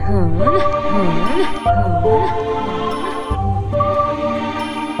We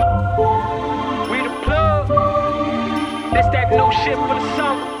the plug. That's that new shit for the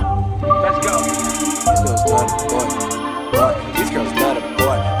summer. Let's go. These girls love the boy. These girls love the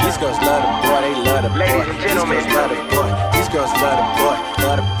boy. These girls love the boy. They love the boy. Ladies and gentlemen, these girls love the boy. These girls love the boy.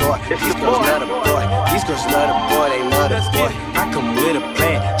 Love the boy. These girls love the boy. These girls love the boy. They love the boy. I come with a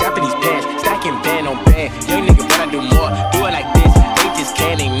plan. Japanese pants, stacking band on band. Young nigga, but I do more. Do it like this. They just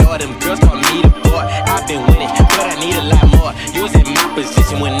can't ignore them. Girls call me the boy. I've been winning, but I need a lot more. You was in my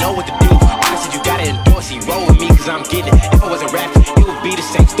position, wouldn't know what to do. Honestly, you gotta endorse. He roll with me, cause I'm getting it. If I wasn't rapping, it would be the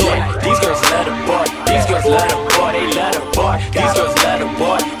same story. These girls love the boy. These girls love the boy. They love the boy. These girls love the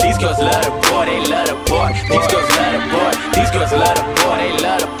boy. These girls love the boy. They love the boy. These girls love the boy. These girls love the boy. They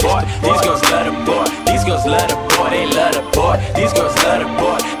love the boy. These girls love the boy. These girls love the boy. They love the boy. These girls love the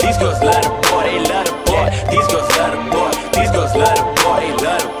boy. These girls love the boy. They love the boy. These girls love the boy. These girls love the boy. They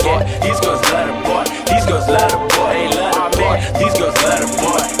love the boy. These girls love the boy. These girls love the boy. They love the boy. These girls love the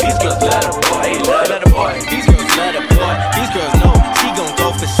boy. These girls love the boy. They love the boy. These girls love the boy. These girls know she gon' go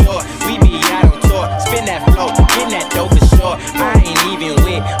for sure. We be out on tour, spin that flow, getting that dough for sure. I ain't even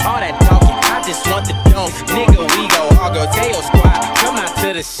with all that talking. I just want the dome, nigga.